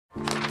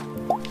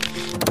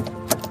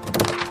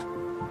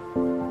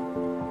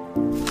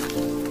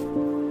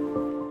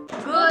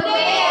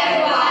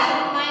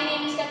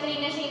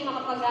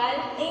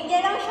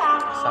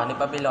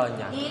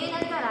Babylonia.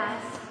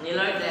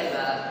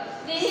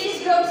 This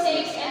is Group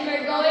 6 and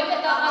we're going to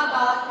talk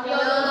about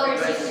YOLO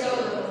versus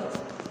YODO.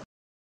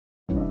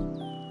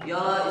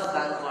 YOLO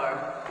stands for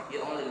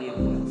You Only Live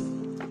Once.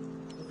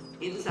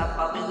 It is a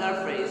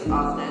popular phrase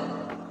often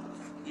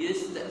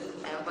used to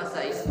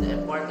emphasize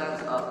the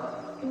importance of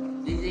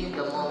seizing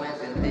the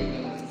moment and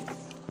taking it.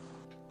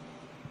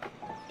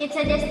 It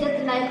suggests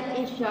that life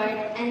is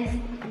short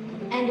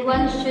and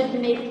one should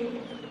make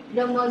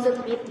the most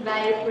of it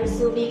by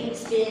pursuing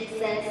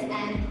experiences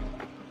and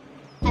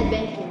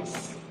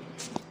adventures.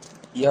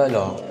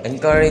 YOLO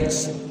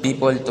encourages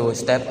people to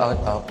step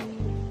out of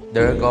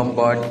their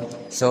comfort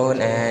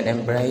zone and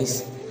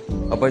embrace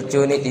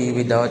opportunity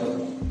without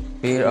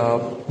fear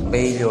of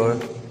failure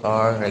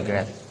or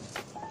regret.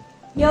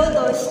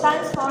 YODO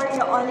stands for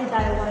You Only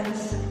Die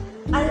Once.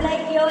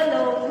 Unlike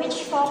YOLO,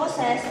 which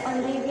focuses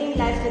on living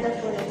life to the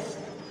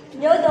fullest,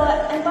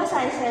 YODO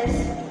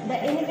emphasizes the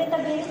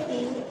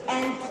inevitability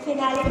and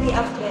finality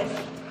of death.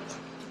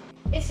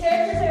 It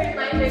serves as a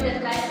reminder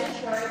that life is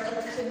short and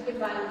it should be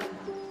valued.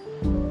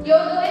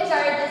 YOLO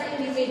encourages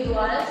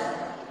individuals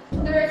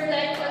to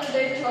reflect on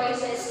their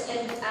choices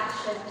and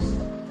actions,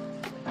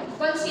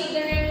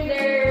 considering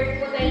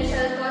their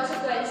potential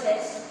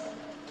consequences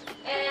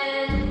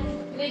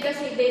and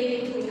legacy they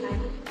leave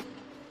behind.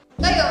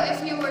 Kayo, if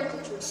you were to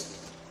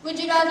choose, would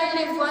you rather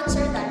live once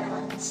or die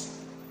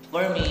once?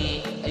 For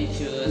me, I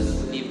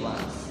choose live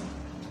once.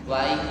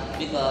 Why?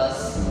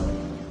 Because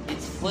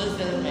it's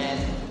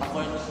fulfillment,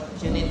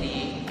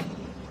 opportunity,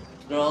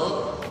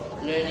 growth,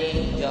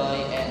 learning,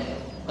 joy, and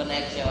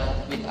connection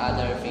with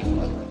other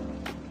people.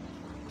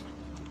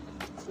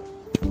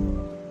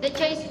 The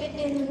choice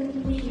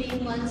between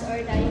living once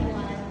or dying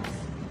once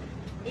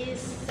is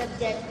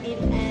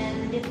subjective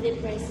and deeply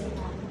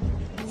personal.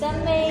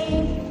 Some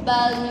may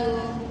value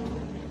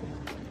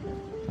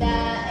the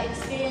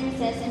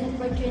experiences and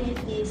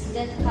opportunities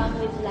that come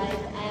with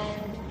life and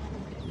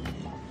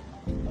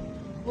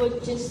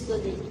would choose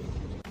to live.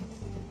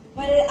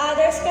 While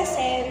others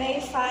kasi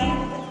may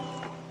find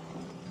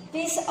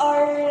peace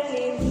or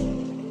relief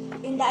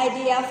in the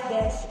idea of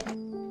death.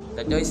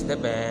 The choice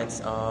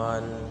depends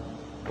on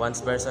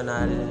one's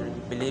personal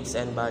beliefs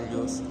and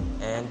values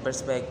and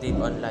perspective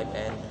on life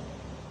and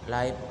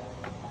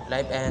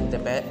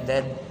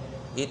death.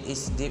 It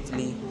is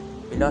deeply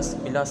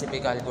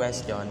philosophical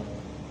question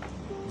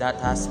that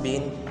has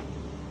been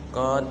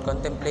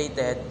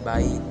contemplated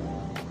by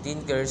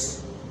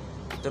thinkers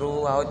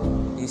throughout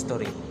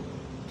history.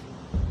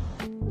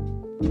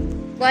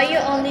 Why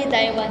you only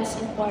die once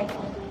important?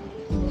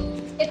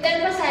 It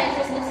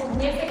emphasizes the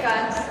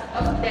significance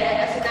of death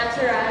as a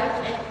natural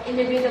and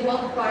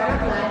inevitable part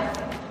of life,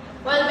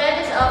 while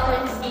death is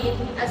often seen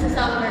as a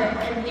somber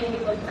and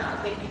difficult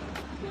topic.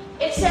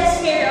 It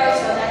says here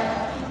also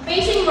that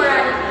facing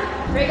morality,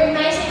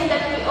 recognizing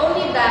that we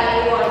only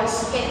die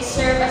once, can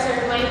serve as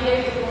a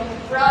reminder to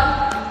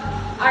confront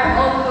our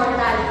own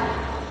mortality.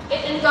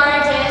 It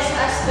encourages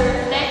us to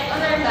reflect on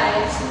our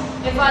lives,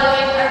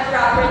 evaluate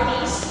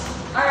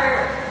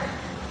our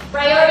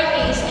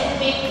priorities, and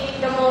make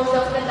the most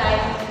of the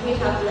time we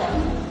have left.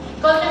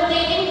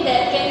 Contemplating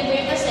death can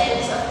bring a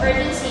sense of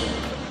urgency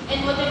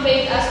and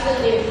motivate us to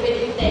live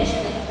with intention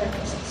and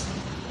purposes.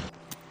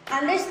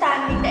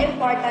 Understanding the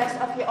importance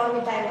of You Only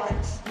Die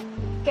Once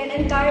can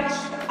encourage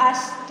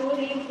us to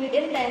live with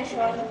intention,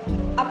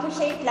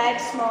 appreciate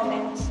life's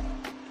moments,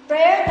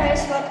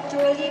 prioritize what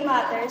truly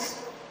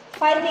matters,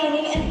 find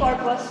meaning and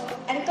purpose,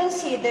 and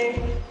consider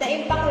the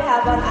impact we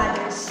have on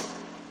others.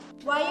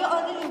 Why you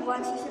only live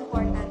once is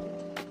important.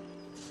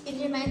 It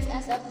reminds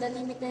us of the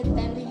limited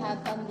time we have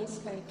on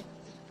this earth.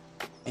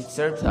 It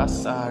serves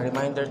as a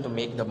reminder to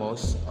make the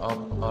most of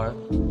our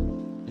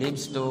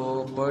lives,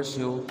 to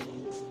pursue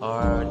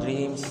our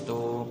dreams,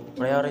 to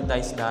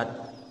prioritize that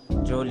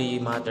truly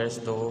matters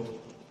to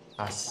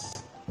us.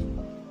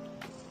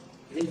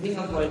 Living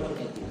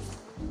opportunities.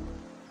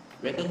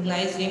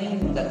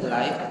 Recognizing that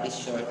life is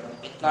short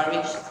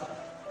encourages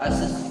us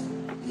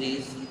to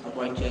seize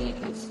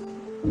opportunities.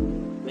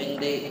 When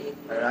they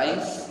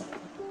arise,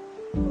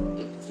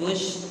 it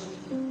pushes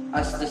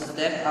us to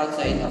step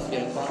outside of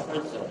your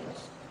comfort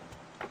zones,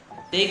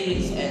 take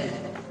risks, and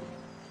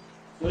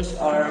pursue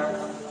our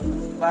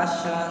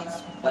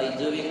passions. By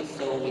doing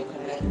so, we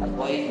can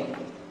avoid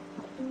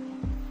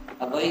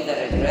the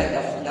regret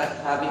of not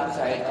having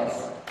tried of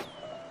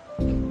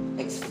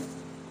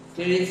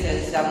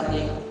experiencing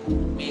something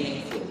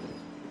meaningful.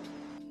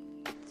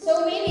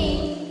 So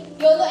meaning,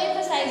 YOLO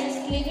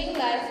emphasizes living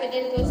life with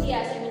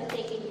enthusiasm and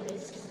taking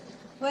risks.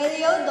 While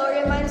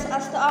YODO reminds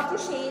us to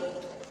appreciate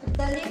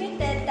the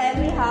limited time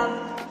we have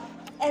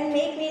and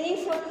make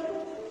meaningful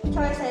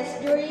choices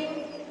during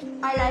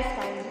our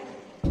lifetime.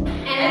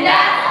 And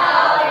that's